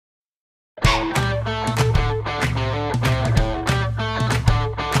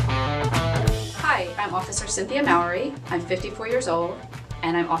Officer Cynthia Mallory. I'm 54 years old,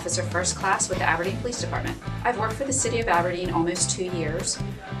 and I'm Officer First Class with the Aberdeen Police Department. I've worked for the City of Aberdeen almost 2 years.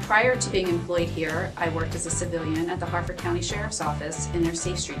 Prior to being employed here, I worked as a civilian at the Harford County Sheriff's Office in their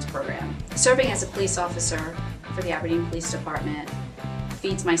Safe Streets program. Serving as a police officer for the Aberdeen Police Department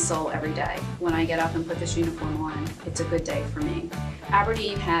feeds my soul every day. When I get up and put this uniform on, it's a good day for me.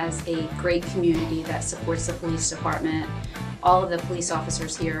 Aberdeen has a great community that supports the police department. All of the police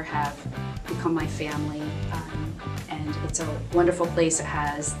officers here have become my family, and it's a wonderful place. It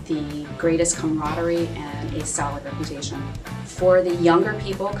has the greatest camaraderie and a solid reputation. For the younger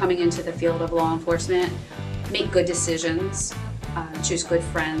people coming into the field of law enforcement, make good decisions, choose good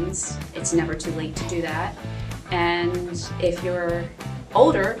friends. It's never too late to do that. And if you're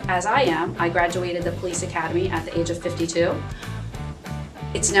older, as I am, I graduated the police academy at the age of 52.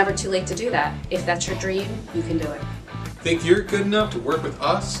 It's never too late to do that. If that's your dream, you can do it. Think you're good enough to work with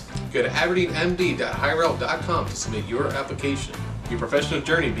us? Go to aberdeenmd.hirel.com to submit your application. Your professional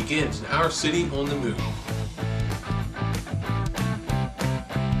journey begins in our city on the move.